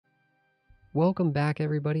Welcome back,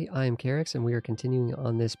 everybody. I am Carix, and we are continuing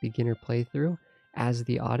on this beginner playthrough as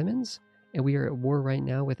the Ottomans. And we are at war right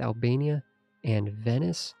now with Albania and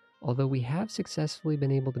Venice, although we have successfully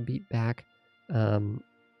been able to beat back... well,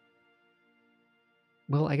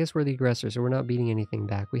 I guess we're the aggressor, so we're not beating anything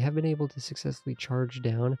back. We have been able to successfully charge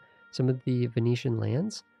down some of the Venetian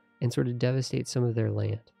lands and sort of devastate some of their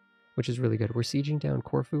land, which is really good. We're sieging down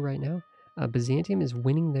Corfu right now. Byzantium is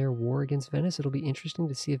winning their war against Venice. It'll be interesting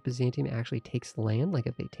to see if Byzantium actually takes the land, like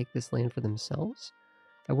if they take this land for themselves.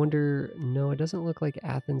 I wonder, no, it doesn't look like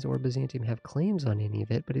Athens or Byzantium have claims on any of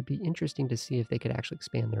it, but it'd be interesting to see if they could actually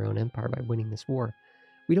expand their own empire by winning this war.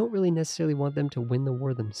 We don't really necessarily want them to win the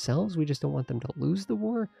war themselves, we just don't want them to lose the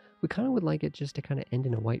war. We kind of would like it just to kind of end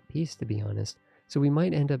in a white peace, to be honest. So we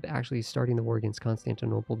might end up actually starting the war against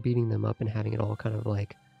Constantinople, beating them up and having it all kind of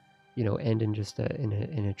like, you know, end in just in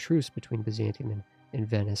a truce between Byzantium and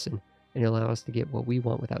Venice, and allow us to get what we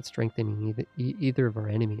want without strengthening either of our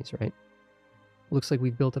enemies, right? Looks like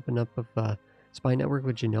we've built up enough of a spy network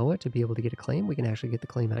with Genoa to be able to get a claim. We can actually get the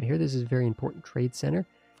claim out here. This is a very important trade center.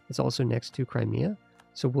 It's also next to Crimea,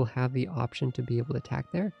 so we'll have the option to be able to attack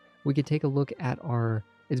there. We could take a look at our...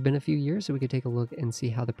 It's been a few years, so we could take a look and see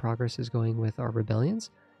how the progress is going with our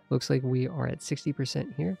rebellions. Looks like we are at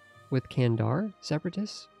 60% here with Kandar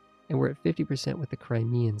separatists, and we're at 50% with the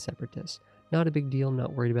Crimean separatists. Not a big deal, I'm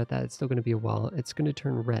not worried about that. It's still going to be a while. It's going to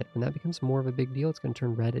turn red. When that becomes more of a big deal, it's going to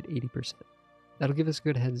turn red at 80%. That'll give us a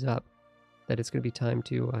good heads up that it's going to be time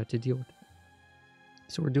to deal with it.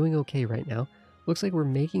 So we're doing okay right now. Looks like we're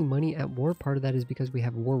making money at war. Part of that is because we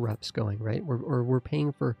have war reps going, right? We're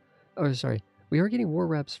paying for... Oh, sorry. We are getting war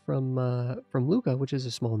reps from Lucca, which is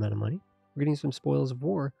a small amount of money. We're getting some spoils of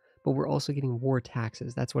war, but we're also getting war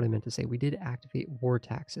taxes. That's what I meant to say. We did activate war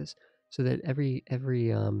taxes so that every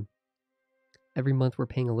month we're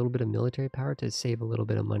paying a little bit of military power to save a little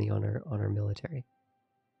bit of money on our military.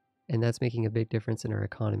 And that's making a big difference in our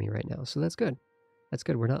economy right now. So that's good. That's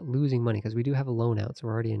good. We're not losing money because we do have a loan out, so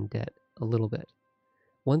we're already in debt a little bit.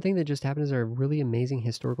 One thing that just happened is our really amazing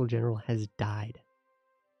historical general has died.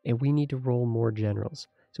 And we need to roll more generals.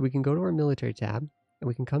 So we can go to our military tab, and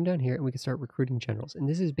we can come down here and we can start recruiting generals. And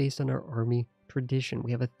this is based on our army tradition.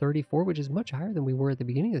 We have a 34, which is much higher than we were at the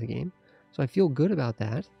beginning of the game. So I feel good about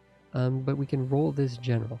that. But we can roll this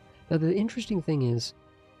general. Now the interesting thing is,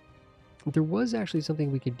 there was actually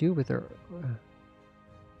something we could do with our...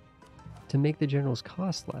 to make the generals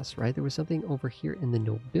cost less, right? There was something over here in the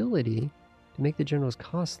nobility to make the generals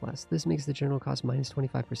cost less. This makes the general cost minus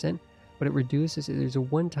 25%. But it reduces, there's a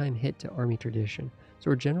one-time hit to army tradition.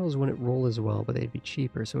 So our generals wouldn't roll as well, but they'd be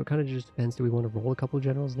cheaper. So it kind of just depends, do we want to roll a couple of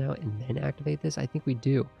generals now and then activate this? I think we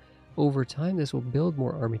do. Over time, this will build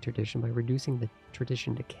more army tradition by reducing the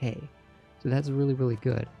tradition decay. So that's really, really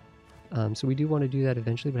good. So we do want to do that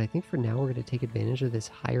eventually, but I think for now we're going to take advantage of this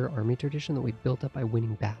higher army tradition that we built up by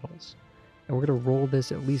winning battles. And we're going to roll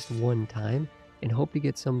this at least one time and hope to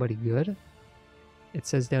get somebody good. It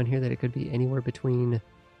says down here that it could be anywhere between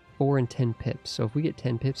 4 and 10 pips. So if we get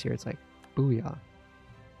 10 pips here, it's like, booyah.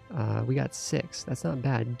 We got 6. That's not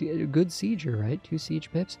bad. Good sieger, right? 2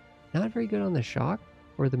 siege pips. Not very good on the shock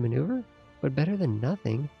or the maneuver, but better than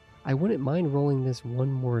nothing. I wouldn't mind rolling this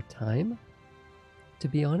one more time, to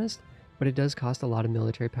be honest, but it does cost a lot of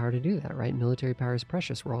military power to do that, right? Military power is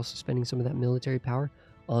precious. We're also spending some of that military power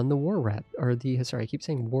on the war rep, or the, sorry, I keep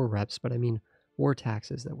saying war reps, but I mean war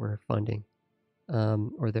taxes that we're funding,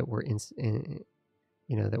 or that we're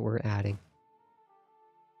that we're adding.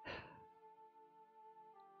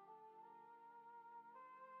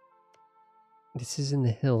 This is in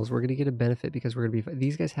the hills. We're going to get a benefit because we're going to be...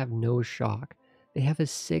 These guys have no shock. They have a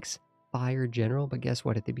 6 fire general, but guess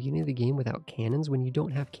what? At the beginning of the game without cannons, when you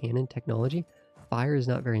don't have cannon technology, fire is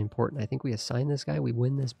not very important. I think we assign this guy, we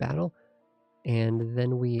win this battle, and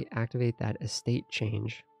then we activate that estate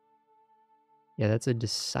change. Yeah, that's a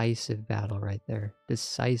decisive battle right there.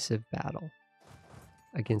 Decisive battle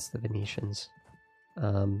against the Venetians.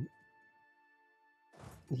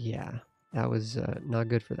 Yeah, that was not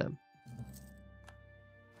good for them.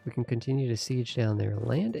 We can continue to siege down their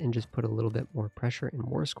land and just put a little bit more pressure and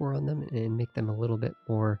war score on them and make them a little bit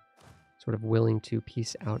more sort of willing to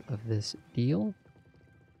piece out of this deal.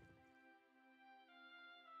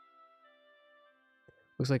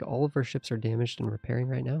 Looks like all of our ships are damaged and repairing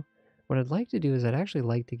right now. What I'd like to do is I'd actually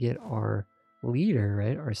like to get our leader,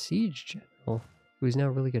 right, our siege general, who's now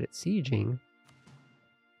really good at sieging.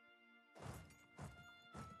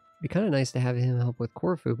 It'd be kind of nice to have him help with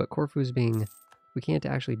Corfu, but Corfu's being... We can't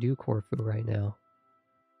actually do Corfu right now.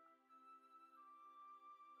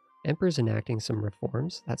 Emperor's enacting some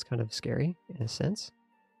reforms. That's kind of scary, in a sense.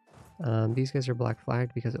 These guys are black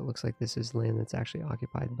flagged because it looks like this is land that's actually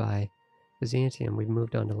occupied by Byzantium. We've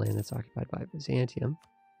moved on to land that's occupied by Byzantium.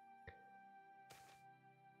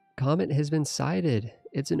 Comet has been sighted.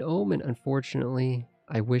 It's an omen, unfortunately.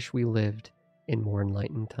 I wish we lived in more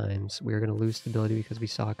enlightened times. We are going to lose stability because we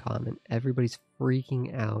saw a comet. Everybody's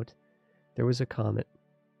freaking out. There was a comet.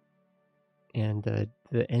 And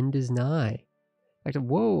the end is nigh. In fact,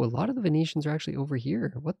 whoa, a lot of the Venetians are actually over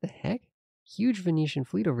here. What the heck? Huge Venetian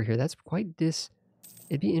fleet over here. That's quite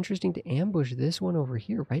It'd be interesting to ambush this one over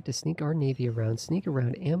here, right? To sneak our navy around, sneak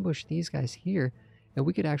around, ambush these guys here. And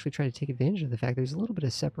we could actually try to take advantage of the fact there's a little bit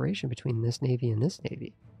of separation between this navy and this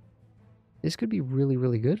navy. This could be really,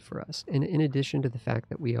 really good for us. And in addition to the fact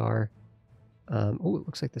that we are... oh, it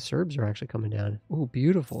looks like the Serbs are actually coming down. Oh,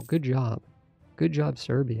 beautiful. Good job. Good job,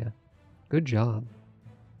 Serbia. Good job.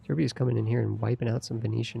 Serbia's coming in here and wiping out some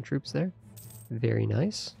Venetian troops there. Very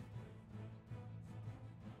nice.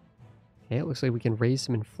 Okay, it looks like we can raise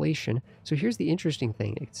some inflation. So here's the interesting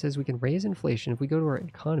thing. It says we can raise inflation. If we go to our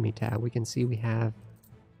economy tab, we can see we have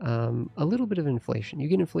a little bit of inflation. You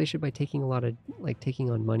get inflation by taking a lot of, like, taking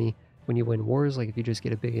on money when you win wars. Like if you just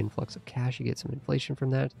get a big influx of cash, you get some inflation from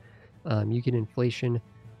that. You get inflation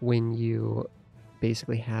when you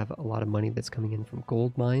basically have a lot of money that's coming in from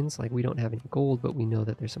gold mines. Like we don't have any gold, but we know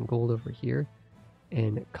that there's some gold over here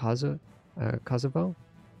in Kosovo,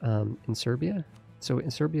 in Serbia. So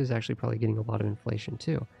in Serbia is actually probably getting a lot of inflation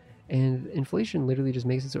too. And inflation literally just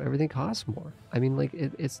makes it so everything costs more. I mean, like,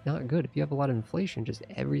 it's not good. If you have a lot of inflation, just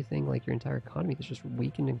everything, like your entire economy is just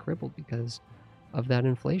weakened and crippled because of that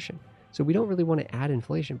inflation. So we don't really want to add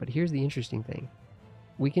inflation, but here's the interesting thing.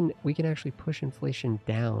 We can actually push inflation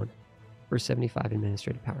down for 75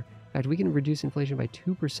 administrative power. In fact, we can reduce inflation by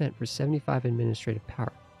 2% for 75 administrative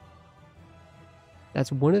power.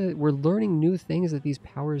 That's one of the, we're learning new things that these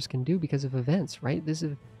powers can do because of events, right? This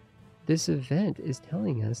event is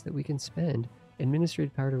telling us that we can spend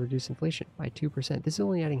administrative power to reduce inflation by 2%. This is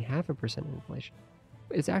only adding 0.5% of inflation.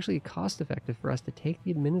 It's actually cost effective for us to take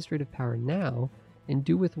the administrative power now and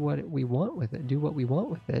do with what we want with it, do what we want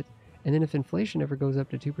with it. And then if inflation ever goes up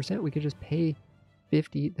to 2%, we could just pay the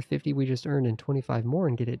 50 we just earned and 25 more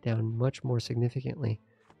and get it down much more significantly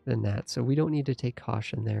than that. So we don't need to take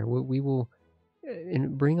caution there. We will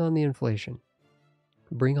bring on the inflation.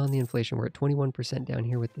 Bring on the inflation. We're at 21% down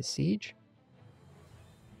here with the siege.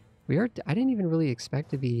 I didn't even really expect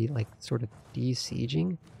to be like sort of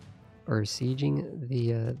de-sieging or sieging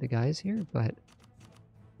the guys here, but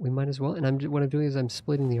we might as well. And what I'm doing is I'm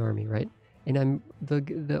splitting the army, right? And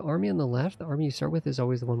the army on the left, the army you start with is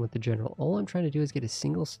always the one with the general. All I'm trying to do is get a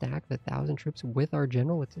single stack of 1,000 troops with our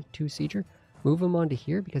general, with the 2 sieger, move him onto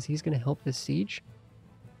here because he's going to help this siege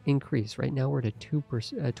increase. Right now we're at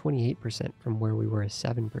 28% from where we were at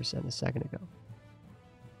 7% a second ago.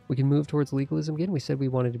 We can move towards legalism again. We said we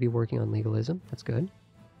wanted to be working on legalism. That's good.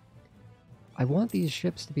 I want these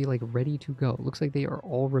ships to be like ready to go. It looks like they are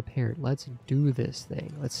all repaired. Let's do this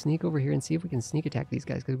thing. Let's sneak over here and see if we can sneak attack these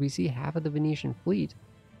guys because we see half of the Venetian fleet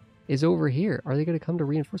is over here. Are they going to come to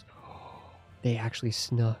reinforce? They actually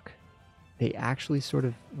snuck. They actually sort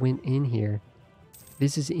of went in here.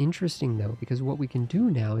 This is interesting though, because what we can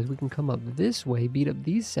do now is we can come up this way, beat up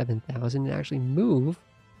these 7,000 and actually move.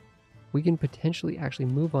 We can potentially actually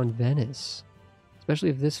move on Venice. Especially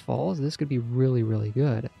if this falls, this could be really, really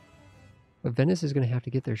good. But Venice is going to have to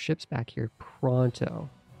get their ships back here pronto.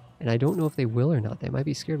 And I don't know if they will or not. They might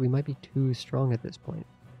be scared. We might be too strong at this point.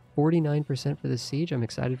 49% for the siege. I'm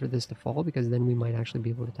excited for this to fall because then we might actually be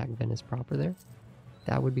able to attack Venice proper there.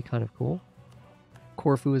 That would be kind of cool.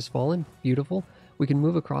 Corfu has fallen. Beautiful. We can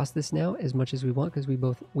move across this now as much as we want because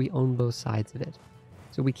we own both sides of it.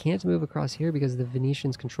 So we can't move across here because the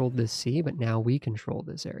Venetians controlled this sea, but now we control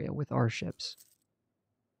this area with our ships.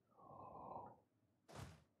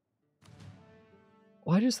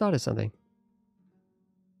 Well, I just thought of something.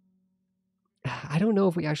 I don't know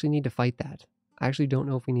if we actually need to fight that. I actually don't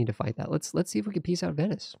know if we need to fight that. Let's see if we can peace out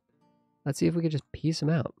Venice. Let's see if we could just peace them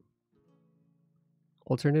out.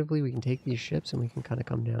 Alternatively, we can take these ships and we can kind of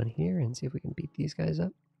come down here and see if we can beat these guys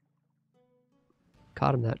up.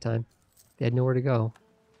 Caught them that time. They had nowhere to go.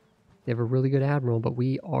 They have a really good admiral, but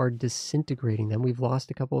we are disintegrating them. We've lost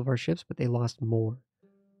a couple of our ships, but they lost more.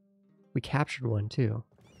 We captured one too.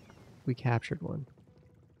 We captured one.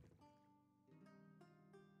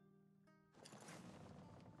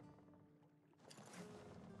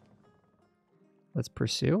 Let's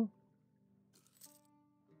pursue.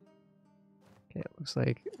 Okay, it looks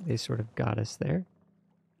like they sort of got us there.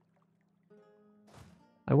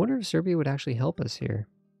 I wonder if Serbia would actually help us here.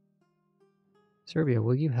 Serbia,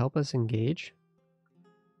 will you help us engage?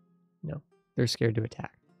 No, they're scared to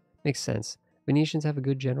attack. Makes sense. Venetians have a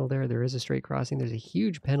good general there. There is a strait crossing. There's a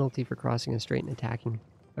huge penalty for crossing a strait and attacking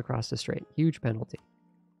across the strait. Huge penalty.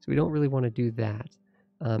 So we don't really want to do that.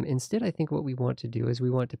 Instead, I think what we want to do is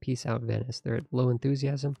we want to peace out Venice. They're at low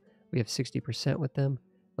enthusiasm. We have 60% with them.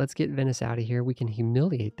 Let's get Venice out of here. We can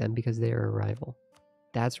humiliate them because they are a rival.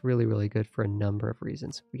 That's really, really good for a number of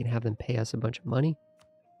reasons. We can have them pay us a bunch of money.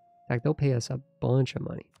 In fact, they'll pay us a bunch of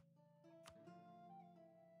money.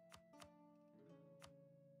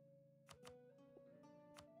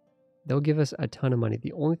 They'll give us a ton of money.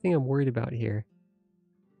 The only thing I'm worried about here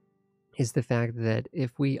is the fact that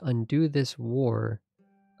if we undo this war,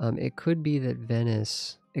 it could be that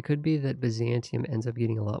Byzantium ends up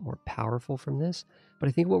getting a lot more powerful from this. But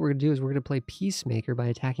I think what we're going to do is we're going to play peacemaker by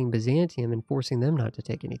attacking Byzantium and forcing them not to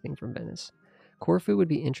take anything from Venice. Corfu would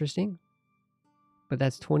be interesting, but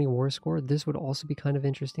that's 20 war score. This would also be kind of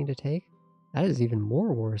interesting to take. That is even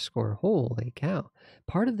more war score. Holy cow.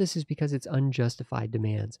 Part of this is because it's unjustified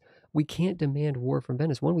demands. We can't demand war from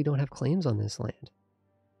Venice. One, we don't have claims on this land.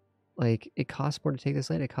 Like, it costs more to take this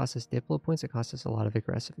land. It costs us Diplo points. It costs us a lot of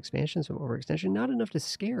aggressive expansion, some overextension. Not enough to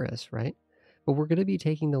scare us, right? But we're going to be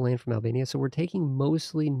taking the land from Albania, so we're taking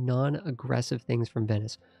mostly non-aggressive things from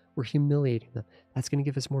Venice. We're humiliating them. That's going to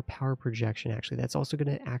give us more power projection, actually. That's also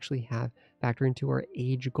going to actually factor into our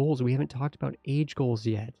age goals. We haven't talked about age goals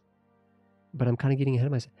yet, but I'm kind of getting ahead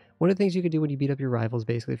of myself. One of the things you could do when you beat up your rivals,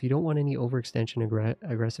 basically, if you don't want any overextension,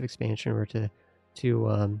 aggressive expansion, or to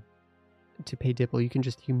pay Diplo, you can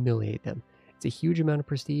just humiliate them. It's a huge amount of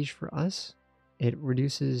prestige for us. It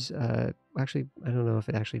reduces, actually, I don't know if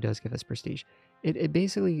it actually does give us prestige. It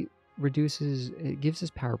basically reduces, it gives us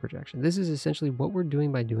power projection. This is essentially what we're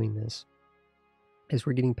doing by doing this, is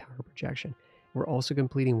we're getting power projection. We're also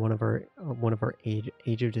completing one of our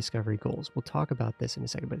age of discovery goals. We'll talk about this in a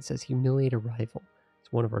second, but it says humiliate a rival.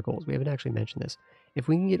 It's one of our goals. We haven't actually mentioned this. If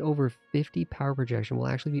we can get over 50 power projection, we'll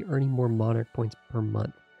actually be earning more monarch points per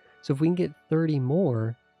month. So if we can get 30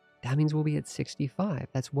 more, that means we'll be at 65.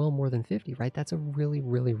 That's well more than 50, right? That's a really,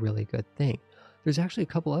 really, really good thing. There's actually a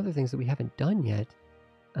couple other things that we haven't done yet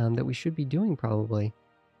that we should be doing probably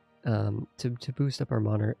to boost up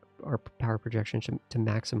our power projection, to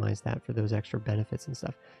maximize that for those extra benefits and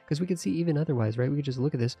stuff. Because we could see even otherwise, right? We could just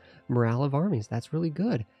look at this. Morale of armies, that's really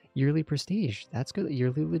good. Yearly prestige, that's good.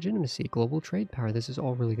 Yearly legitimacy, global trade power, this is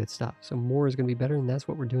all really good stuff. So more is going to be better, and that's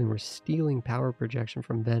what we're doing. We're stealing power projection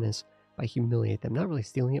from Venice by humiliate them. Not really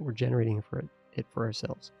stealing it, we're generating it for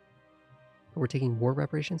ourselves. But we're taking war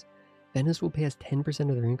reparations. Venice will pay us 10%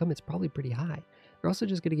 of their income. It's probably pretty high. They're also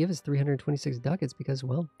just going to give us 326 ducats because,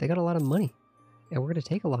 well, they got a lot of money. And we're going to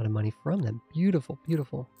take a lot of money from them. Beautiful,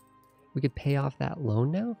 beautiful. We could pay off that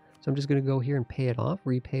loan now. So I'm just going to go here and pay it off.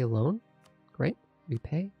 Repay loan. Great.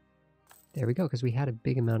 Repay. There we go, because we had a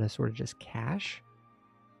big amount of sort of just cash.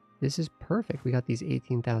 This is perfect. We got these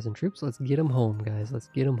 18,000 troops. Let's get them home, guys. Let's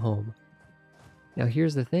get them home. Now,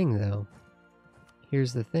 here's the thing, though.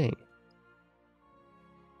 Here's the thing.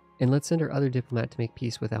 And let's send our other diplomat to make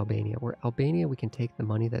peace with Albania. Where Albania, we can take the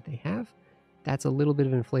money that they have. That's a little bit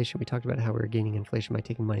of inflation. We talked about how we were gaining inflation by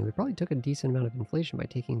taking money. We probably took a decent amount of inflation by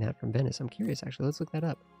taking that from Venice. I'm curious, actually. Let's look that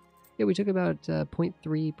up. Yeah, we took about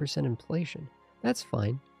 0.3% inflation. That's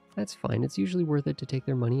fine. That's fine. It's usually worth it to take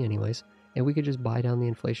their money anyways. And we could just buy down the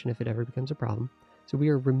inflation if it ever becomes a problem. So we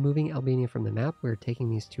are removing Albania from the map. We're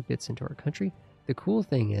taking these 2 bits into our country. The cool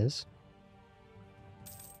thing is,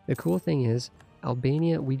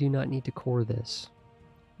 Albania, we do not need to core this.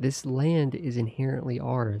 This land is inherently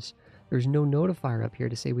ours. There's no notifier up here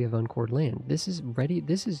to say we have uncored land. This is ready.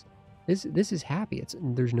 This is happy.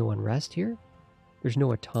 There's no unrest here. There's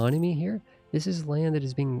no autonomy here. This is land that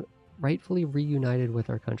is being rightfully reunited with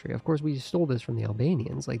our country. Of course, we stole this from the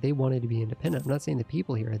Albanians. Like, they wanted to be independent. I'm not saying the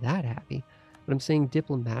people here are that happy, but I'm saying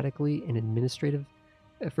diplomatically and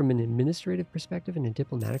from an administrative perspective and a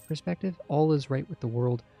diplomatic perspective, all is right with the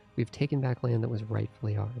world. We've taken back land that was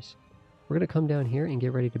rightfully ours. We're going to come down here and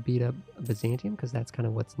get ready to beat up Byzantium, because that's kind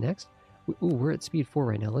of what's next. Ooh, we're at speed 4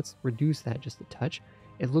 right now. Let's reduce that just a touch.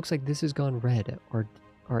 It looks like this has gone red.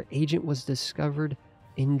 Our agent was discovered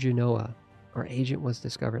in Genoa. Our agent was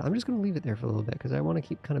discovered. I'm just going to leave it there for a little bit because I want to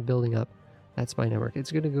keep kind of building up that spy network.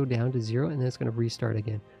 It's going to go down to 0 and then it's going to restart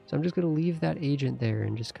again. So I'm just going to leave that agent there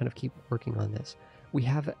and just kind of keep working on this. We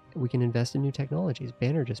can invest in new technologies.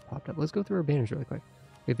 Banner just popped up. Let's go through our banners really quick.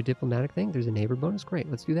 We have a diplomatic thing. There's a neighbor bonus. Great.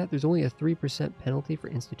 Let's do that. There's only a 3% penalty for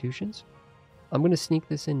institutions. I'm going to sneak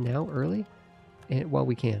this in now early, and while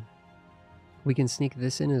we can. We can sneak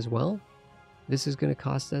this in as well. This is going to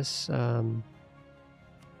cost us a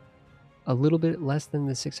little bit less than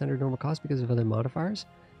the 600 normal cost because of other modifiers,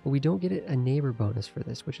 but we don't get a neighbor bonus for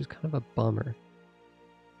this, which is kind of a bummer.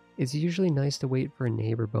 It's usually nice to wait for a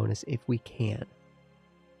neighbor bonus if we can,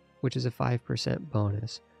 which is a 5%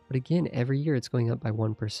 bonus. But again, every year it's going up by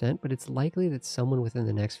 1%, but it's likely that someone within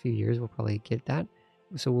the next few years will probably get that.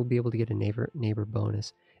 So we'll be able to get a neighbor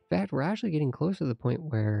bonus. In fact, we're actually getting close to the point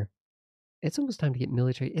where it's almost time to get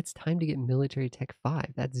military. It's time to get military tech 5.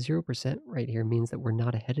 That 0% right here means that we're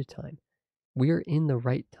not ahead of time. We're in the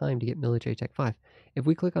right time to get military tech 5. If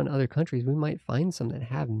we click on other countries, we might find some that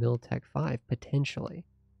have mil tech 5 potentially.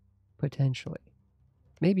 Potentially.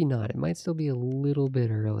 Maybe not. It might still be a little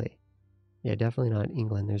bit early. Yeah, definitely not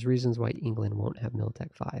England. There's reasons why England won't have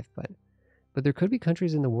Militech 5, but there could be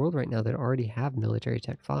countries in the world right now that already have military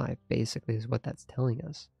tech 5, basically is what that's telling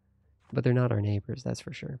us. But they're not our neighbors, that's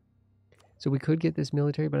for sure. So we could get this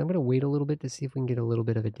military, but I'm going to wait a little bit to see if we can get a little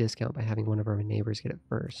bit of a discount by having one of our neighbors get it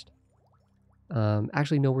first.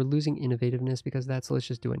 Actually, no, we're losing innovativeness because of that, so let's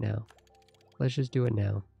just do it now. Let's just do it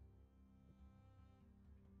now.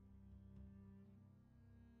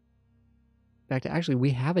 In fact, actually,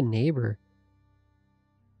 we have a neighbor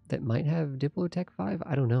that might have Diplotech 5.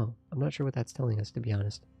 I don't know. I'm not sure what that's telling us, to be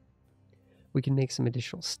honest. We can make some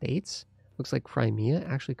additional states. Looks like Crimea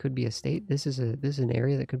actually could be a state. This is an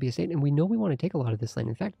area that could be a state, and we know we want to take a lot of this land.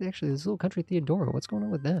 In fact, actually, this little country, Theodora, what's going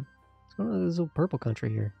on with them? What's going on with this little purple country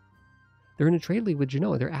here? They're in a trade league with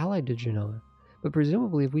Genoa. They're allied to Genoa. But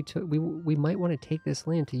presumably, if we might want to take this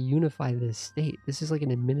land to unify this state. This is like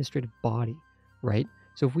an administrative body, right?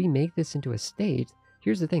 So if we make this into a state,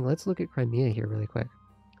 here's the thing. Let's look at Crimea here really quick.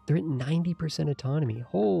 They're at 90% autonomy.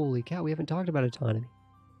 Holy cow, we haven't talked about autonomy.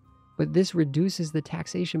 But this reduces the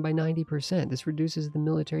taxation by 90%. This reduces the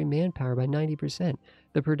military manpower by 90%.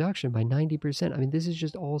 The production by 90%. I mean, this is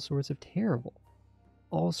just all sorts of terrible.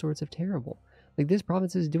 All sorts of terrible. Like, this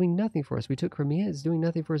province is doing nothing for us. We took Crimea. It's doing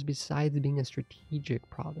nothing for us besides being a strategic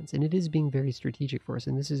province. And it is being very strategic for us.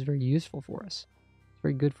 And this is very useful for us. It's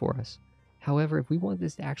very good for us. However, if we want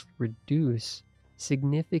this to actually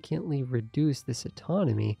significantly reduce this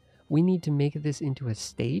autonomy, we need to make this into a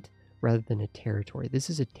state rather than a territory. This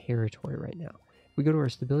is a territory right now. If we go to our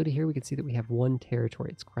stability here, we can see that we have one territory.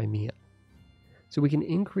 It's Crimea. So we can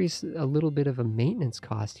increase a little bit of a maintenance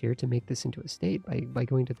cost here to make this into a state by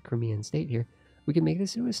going to the Crimean state here. We can make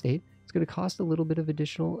this into a state. It's going to cost a little bit of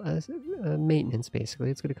additional maintenance, basically.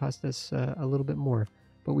 It's going to cost us a little bit more,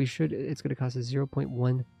 but it's going to cost us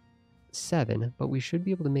 0.17, but we should be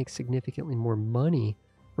able to make significantly more money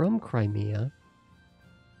from Crimea.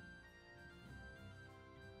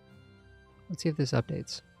 Let's see if this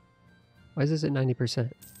updates. Why is this at 90%?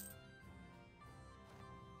 It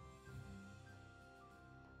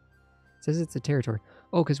says it's a territory.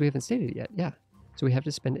 Oh, because we haven't stated it yet. Yeah. So we have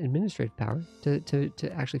to spend administrative power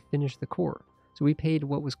to actually finish the core. So we paid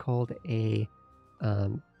what was called a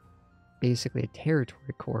basically a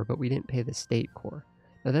territory core, but we didn't pay the state core.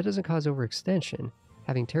 Now that doesn't cause overextension,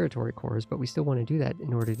 having territory cores, but we still want to do that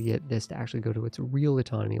in order to get this to actually go to its real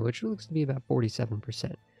autonomy, which looks to be about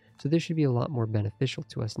 47%. So this should be a lot more beneficial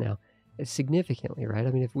to us now, significantly, right?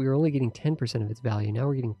 I mean, if we were only getting 10% of its value, now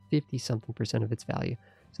we're getting 50-something% of its value.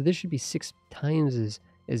 So this should be 6 times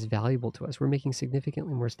as valuable to us. We're making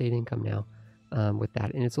significantly more state income now with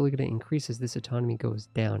that, and it's only going to increase as this autonomy goes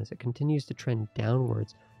down. As it continues to trend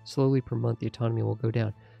downwards, slowly per month, the autonomy will go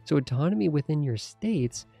down. So autonomy within your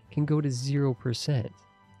states can go to 0%.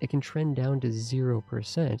 It can trend down to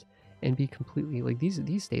 0% and be completely, like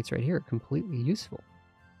these states right here are completely useful.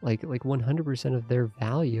 Like 100% of their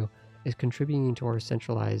value is contributing to our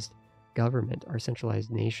centralized government, our centralized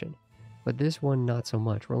nation. But this one, not so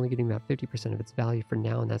much. We're only getting about 50% of its value for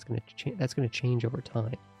now, and that's going to change over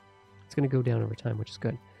time. It's going to go down over time, which is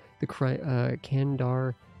good. The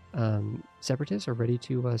Kandar separatists are ready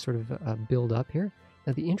to sort of build up here.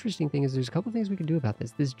 Now, the interesting thing is there's a couple things we can do about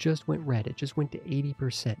this. This just went red. It just went to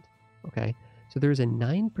 80%. Okay, so there's a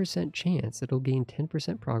 9% chance that it'll gain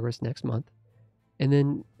 10% progress next month. And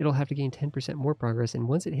then it'll have to gain 10% more progress. And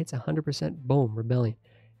once it hits 100%, boom, rebellion.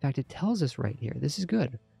 In fact, it tells us right here. This is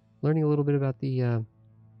good. Learning a little bit about the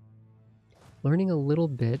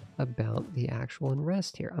actual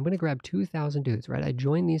unrest here. I'm going to grab 2,000 dudes, right? I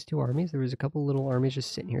joined these two armies. There was a couple little armies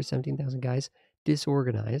just sitting here, 17,000 guys,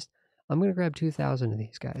 disorganized. I'm going to grab 2,000 of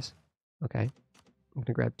these guys, okay? I'm going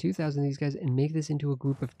to grab 2,000 of these guys and make this into a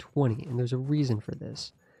group of 20. And there's a reason for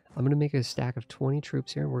this. I'm going to make a stack of 20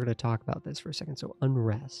 troops here, and we're going to talk about this for a second. So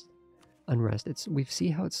unrest. We see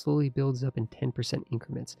how it slowly builds up in 10%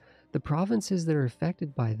 increments. The provinces that are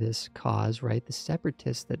affected by this cause, right, the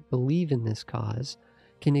separatists that believe in this cause,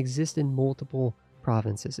 can exist in multiple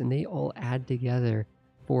provinces, and they all add together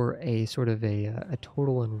for a sort of a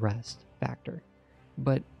total unrest factor.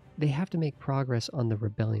 But they have to make progress on the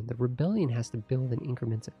rebellion. The rebellion has to build in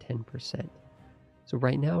increments of 10%. So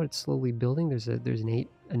right now it's slowly building. There's a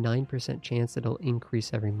 9% chance that it'll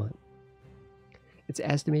increase every month. It's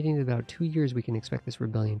estimating that about 2 years we can expect this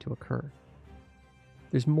rebellion to occur.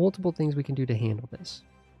 There's multiple things we can do to handle this.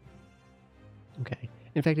 Okay.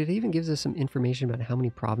 In fact, it even gives us some information about how many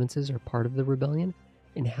provinces are part of the rebellion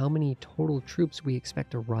and how many total troops we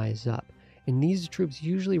expect to rise up. And these troops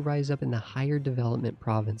usually rise up in the higher development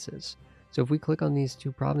provinces. So if we click on these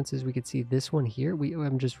 2 provinces, we could see this one here.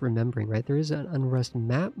 I'm just remembering, right? There is an unrest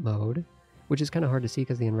map mode, which is kind of hard to see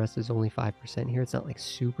because the unrest is only 5% here. It's not like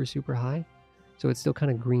super, super high. So it's still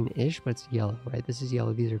kind of greenish, but it's yellow, right? This is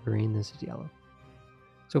yellow, these are green, this is yellow.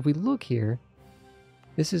 So if we look here,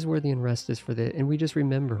 this is where the unrest is for and we just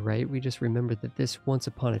remember, right? We just remember that this, once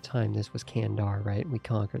upon a time, this was Kandar, right? We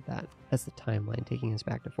conquered that. That's the timeline taking us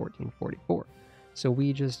back to 1444. So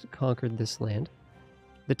we just conquered this land.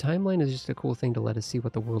 The timeline is just a cool thing to let us see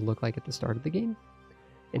what the world looked like at the start of the game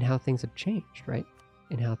and how things have changed, right?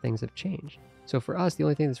 And how things have changed. So for us, the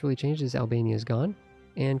only thing that's really changed is Albania is gone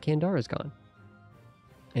and Kandar is gone.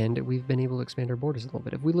 And we've been able to expand our borders a little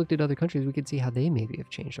bit. If we looked at other countries, we could see how they maybe have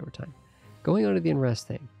changed over time. Going on to the unrest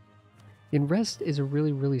thing. The unrest is a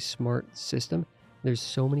really, really smart system. There's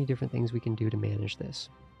so many different things we can do to manage this.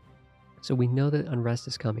 So we know that unrest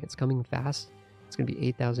is coming. It's coming fast. It's going to be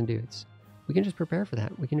 8,000 dudes. We can just prepare for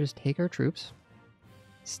that. We can just take our troops,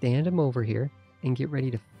 stand them over here, and get ready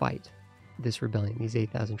to fight this rebellion, these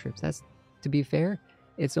 8,000 troops. That's, to be fair,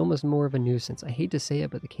 it's almost more of a nuisance. I hate to say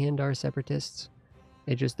it, but the Kandar separatists,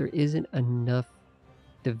 there isn't enough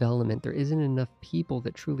development, there isn't enough people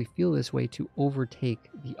that truly feel this way to overtake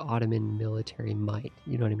the Ottoman military might.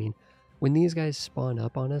 You know what I mean? When these guys spawn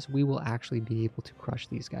up on us, we will actually be able to crush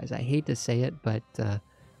these guys. I hate to say it, but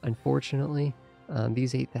unfortunately,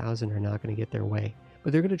 these 8,000 are not going to get their way.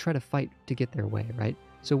 But they're going to try to fight to get their way, right?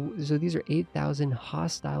 So these are 8,000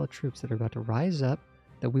 hostile troops that are about to rise up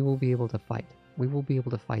that we will be able to fight. We will be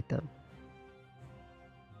able to fight them.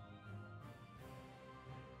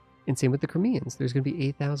 And same with the Crimeans. There's going to be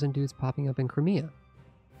 8,000 dudes popping up in Crimea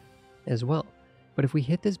as well. But if we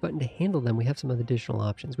hit this button to handle them, we have some additional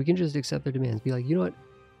options. We can just accept their demands. Be like, you know what?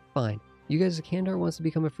 Fine. You guys, Kandar wants to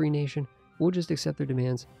become a free nation. We'll just accept their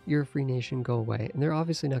demands. You're a free nation. Go away. And they're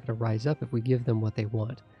obviously not going to rise up if we give them what they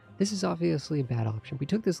want. This is obviously a bad option. We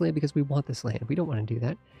took this land because we want this land. We don't want to do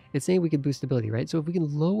that. It's saying we could boost stability, right? So if we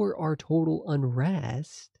can lower our total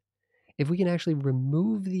unrest, if we can actually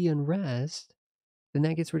remove the unrest, then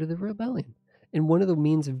that gets rid of the rebellion. And one of the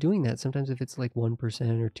means of doing that, sometimes if it's like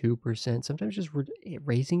 1% or 2%, sometimes just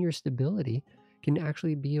raising your stability can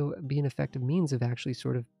actually be an effective means of actually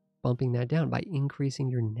sort of bumping that down by increasing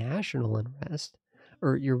your national unrest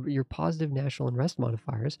or your positive national unrest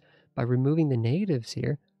modifiers by removing the negatives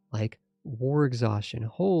here, like war exhaustion.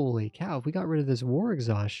 Holy cow, if we got rid of this war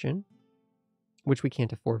exhaustion, which we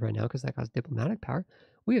can't afford right now because that costs diplomatic power,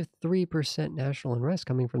 we have 3% national unrest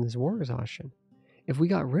coming from this war exhaustion. If we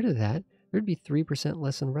got rid of that, there'd be 3%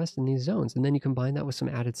 less unrest in these zones. And then you combine that with some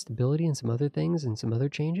added stability and some other things and some other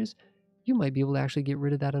changes, you might be able to actually get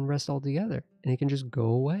rid of that unrest altogether. And it can just go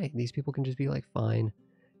away. These people can just be like, fine,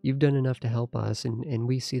 you've done enough to help us. And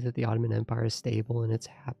we see that the Ottoman Empire is stable and it's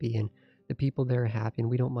happy and the people there are happy and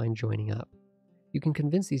we don't mind joining up. You can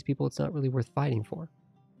convince these people it's not really worth fighting for.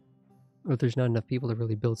 Or there's not enough people to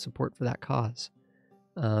really build support for that cause.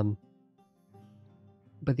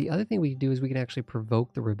 But the other thing we can do is we can actually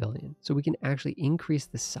provoke the rebellion. So we can actually increase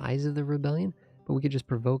the size of the rebellion, but we could just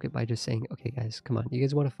provoke it by just saying, okay, guys, come on. You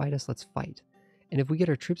guys want to fight us? Let's fight. And if we get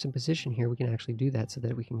our troops in position here, we can actually do that so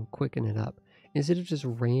that we can quicken it up. Instead of just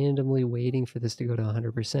randomly waiting for this to go to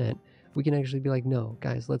 100%, we can actually be like, no,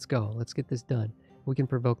 guys, let's go. Let's get this done. We can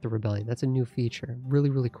provoke the rebellion. That's a new feature.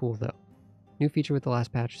 Really, really cool, though. New feature with the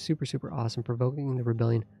last patch. Super, super awesome. Provoking the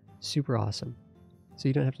rebellion. Super awesome. So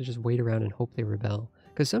you don't have to just wait around and hope they rebel.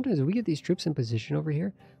 Because sometimes if we get these troops in position over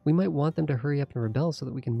here, we might want them to hurry up and rebel so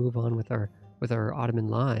that we can move on with our Ottoman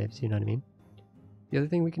lives, you know what I mean? The other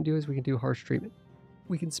thing we can do is we can do harsh treatment.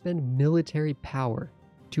 We can spend military power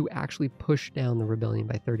to actually push down the rebellion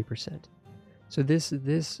by 30%. So this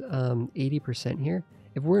 80% here,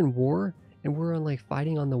 if we're in war and we're on like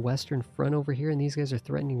fighting on the Western Front over here and these guys are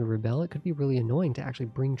threatening to rebel, it could be really annoying to actually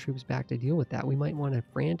bring troops back to deal with that. We might want to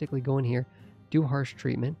frantically go in here, do harsh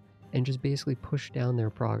treatment, and just basically push down their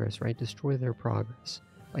progress, right? Destroy their progress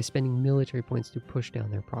by spending military points to push down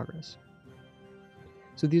their progress.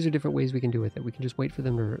 So these are different ways we can do with it. We can just wait for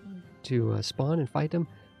them to spawn and fight them.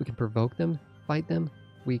 We can provoke them, fight them.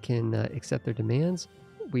 We can accept their demands.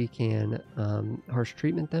 We can harsh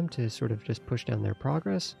treatment them to sort of just push down their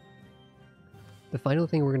progress. The final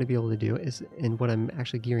thing we're going to be able to do is, and what I'm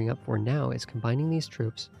actually gearing up for now, is combining these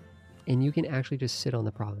troops, and you can actually just sit on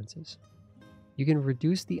the provinces. You can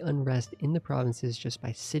reduce the unrest in the provinces just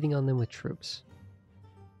by sitting on them with troops.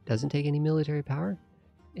 Doesn't take any military power.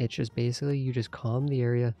 It's just basically you just calm the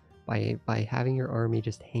area by having your army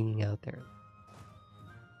just hanging out there.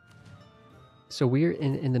 So we're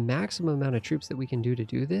in the maximum amount of troops that we can do to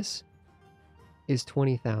do this is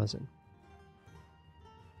 20,000.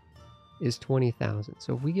 Is 20,000.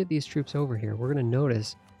 So if we get these troops over here, we're going to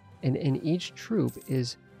notice, and each troop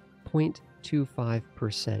is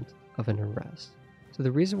 0.25% of an unrest. So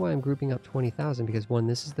the reason why I'm grouping up 20,000, because one,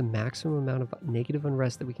 this is the maximum amount of negative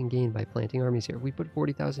unrest that we can gain by planting armies here. If we put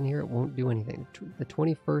 40,000 here, it won't do anything. The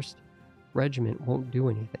 21st Regiment won't do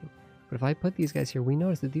anything. But if I put these guys here, we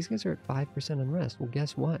notice that these guys are at 5% unrest. Well,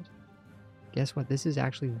 guess what? Guess what? This is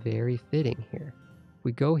actually very fitting here. If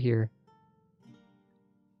we go here,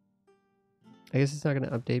 I guess it's not going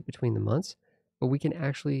to update between the months, but we can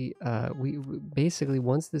actually, we basically,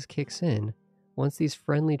 once this kicks in, once these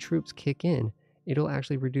friendly troops kick in, it'll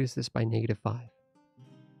actually reduce this by -5.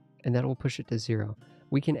 And that will push it to 0.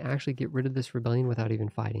 We can actually get rid of this rebellion without even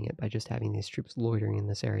fighting it by just having these troops loitering in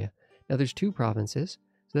this area. Now there's 2 provinces,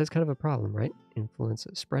 so that's kind of a problem, right? Influence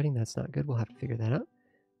spreading, that's not good. We'll have to figure that out.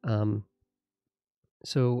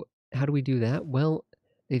 So how do we do that? Well,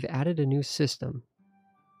 they've added a new system.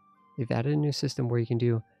 They've added a new system where you can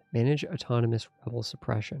do manage autonomous rebel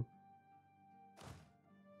suppression.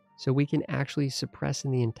 So we can actually suppress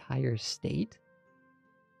in the entire state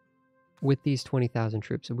with these 20,000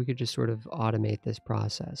 troops. So we could just sort of automate this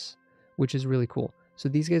process, which is really cool. So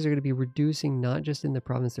these guys are going to be reducing not just in the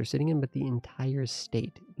province they're sitting in, but the entire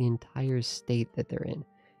state. The entire state that they're in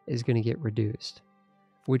is going to get reduced,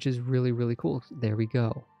 which is really, really cool. There we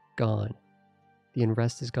go. Gone. The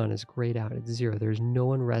unrest is gone. It's grayed out. It's 0. There's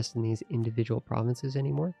no unrest in these individual provinces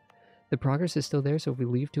anymore. The progress is still there, so if we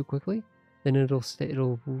leave too quickly, then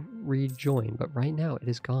it'll rejoin. But right now, it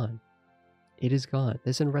is gone. It is gone.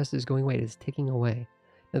 This unrest is going away. It is ticking away.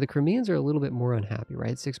 Now, the Crimeans are a little bit more unhappy,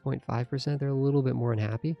 right? 6.5%. They're a little bit more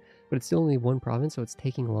unhappy, but it's still only one province, so it's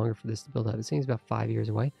taking longer for this to build up. It's saying it's about 5 years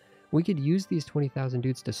away. We could use these 20,000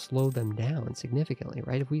 dudes to slow them down significantly,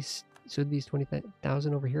 right? If we stood these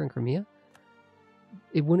 20,000 over here in Crimea,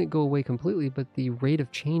 it wouldn't go away completely, but the rate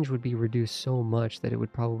of change would be reduced so much that it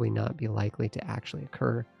would probably not be likely to actually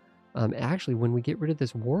occur. Actually, when we get rid of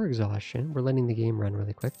this war exhaustion, we're letting the game run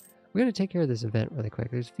really quick. We got to take care of this event really quick.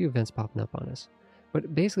 There's a few events popping up on us.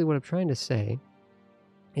 But basically what I'm trying to say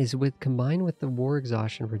is combined with the war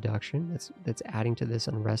exhaustion reduction that's adding to this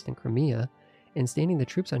unrest in Crimea and standing the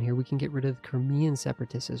troops on here, we can get rid of the Crimean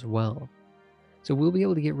separatists as well. So we'll be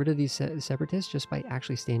able to get rid of these separatists just by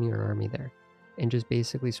actually standing our army there and just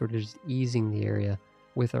basically sort of just easing the area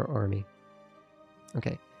with our army.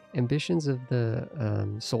 Okay, ambitions of the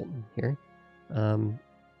Sultan here.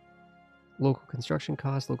 Local construction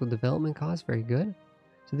costs, local development costs, very good.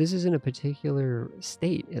 So this is in a particular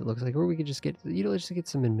state, it looks like, or we could just get, let's just get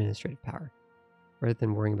some administrative power rather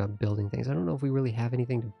than worrying about building things. I don't know if we really have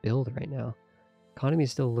anything to build right now. Economy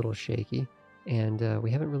is still a little shaky, and we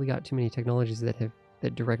haven't really got too many technologies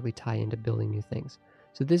that directly tie into building new things.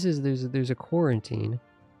 So this is, there's a quarantine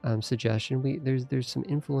suggestion. There's some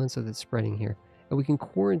influenza that's spreading here, and we can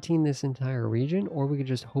quarantine this entire region, or we could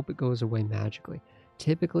just hope it goes away magically.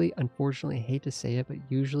 Typically, unfortunately, I hate to say it, but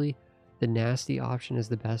usually the nasty option is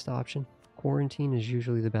the best option. Quarantine is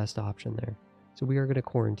usually the best option there. So we are going to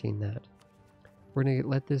quarantine that. We're going to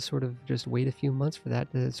let this sort of just wait a few months for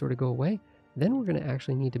that to sort of go away. Then we're going to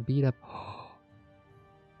actually need to beat up.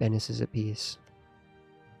 Venice is at peace.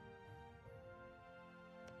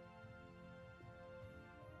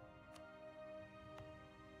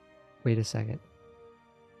 Wait a second.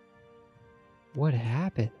 What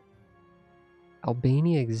happened?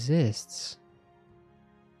 Albania exists.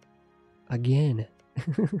 Again.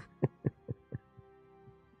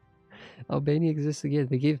 Albania exists again.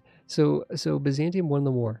 They gave so Byzantium won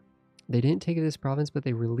the war. They didn't take this province, but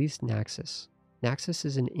they released Naxos. Naxos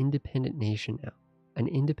is an independent nation now. An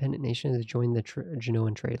independent nation has joined the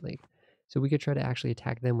Genoan Trade League. So we could try to actually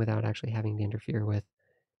attack them without actually having to interfere with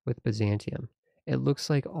Byzantium. It looks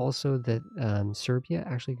like also that Serbia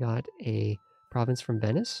actually got a province from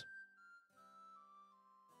Venice.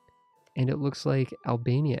 And it looks like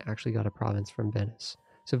Albania actually got a province from Venice.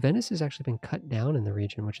 So Venice has actually been cut down in the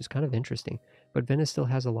region, which is kind of interesting. But Venice still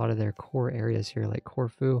has a lot of their core areas here, like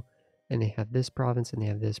Corfu, and they have this province and they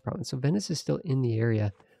have this province. So Venice is still in the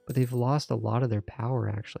area, but they've lost a lot of their power,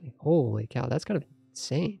 actually. Holy cow, that's kind of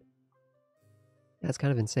insane. That's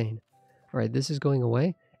kind of insane. All right, this is going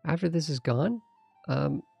away. After this is gone,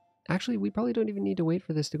 Actually, we probably don't even need to wait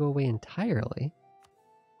for this to go away entirely.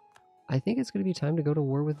 I think it's going to be time to go to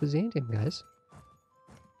war with Byzantium, guys.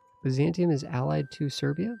 Byzantium is allied to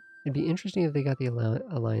Serbia. It'd be interesting if they got the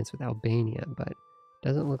alliance with Albania, but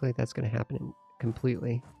doesn't look like that's going to happen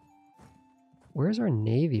completely. Where's our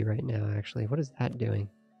navy right now, actually? What is that doing?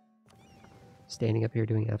 Standing up here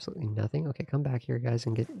doing absolutely nothing? Okay, come back here, guys,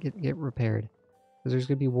 and get repaired. Because there's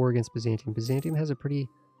going to be war against Byzantium. Byzantium has a pretty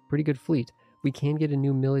good fleet. We can get a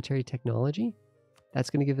new military technology.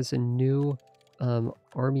 That's going to give us a new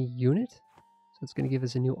army unit. So it's going to give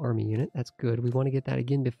us a new army unit. That's good. We want to get that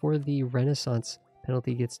again before the Renaissance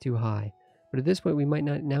penalty gets too high. But at this point, we might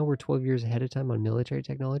not. Now we're 12 years ahead of time on military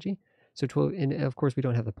technology. So 12, and of course we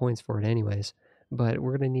don't have the points for it anyways. But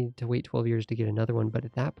we're going to need to wait 12 years to get another one. But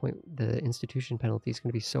at that point, the institution penalty is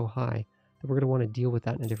going to be so high that we're going to want to deal with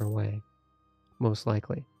that in a different way. Most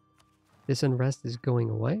likely. This unrest is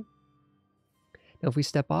going away. Now, if we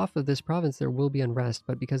step off of this province, there will be unrest,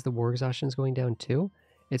 but because the war exhaustion is going down too,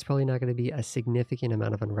 it's probably not going to be a significant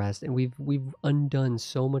amount of unrest. And we've undone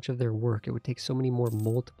so much of their work. It would take so many more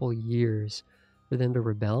multiple years for them to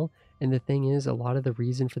rebel. And the thing is, a lot of the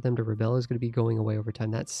reason for them to rebel is going to be going away over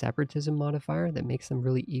time. That separatism modifier that makes them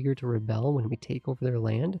really eager to rebel when we take over their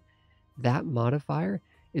land, that modifier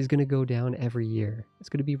is going to go down every year. It's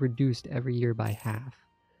going to be reduced every year by half.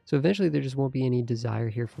 So eventually there just won't be any desire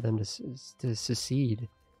here for them to secede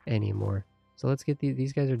anymore. So let's get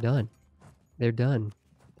these guys are done. They're done.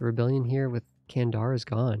 The rebellion here with Kandar is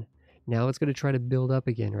gone. Now it's going to try to build up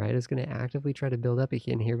again, right? It's going to actively try to build up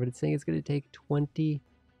again here, but it's saying it's going to take 20.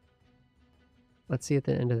 Let's see at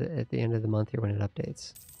the end of the month here when it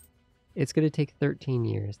updates. It's going to take 13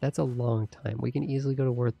 years. That's a long time. We can easily go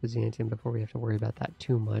to war with Byzantium before we have to worry about that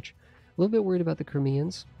too much. A little bit worried about the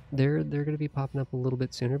Crimeans. They're going to be popping up a little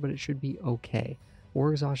bit sooner, but it should be okay.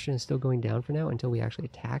 War exhaustion is still going down for now until we actually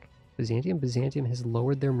attack Byzantium. Byzantium has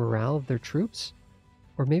lowered their morale of their troops.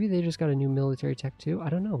 Or maybe they just got a new military tech too. I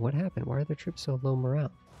don't know. What happened? Why are their troops so low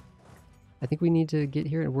morale? I think we need to get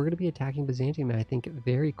here, and we're going to be attacking Byzantium, I think,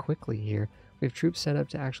 very quickly here. We have troops set up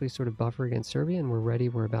to actually sort of buffer against Serbia, and we're ready.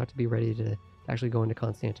 We're about to be ready to actually go into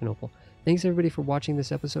Constantinople. Thanks, everybody, for watching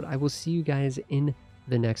this episode. I will see you guys in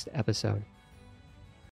the next episode.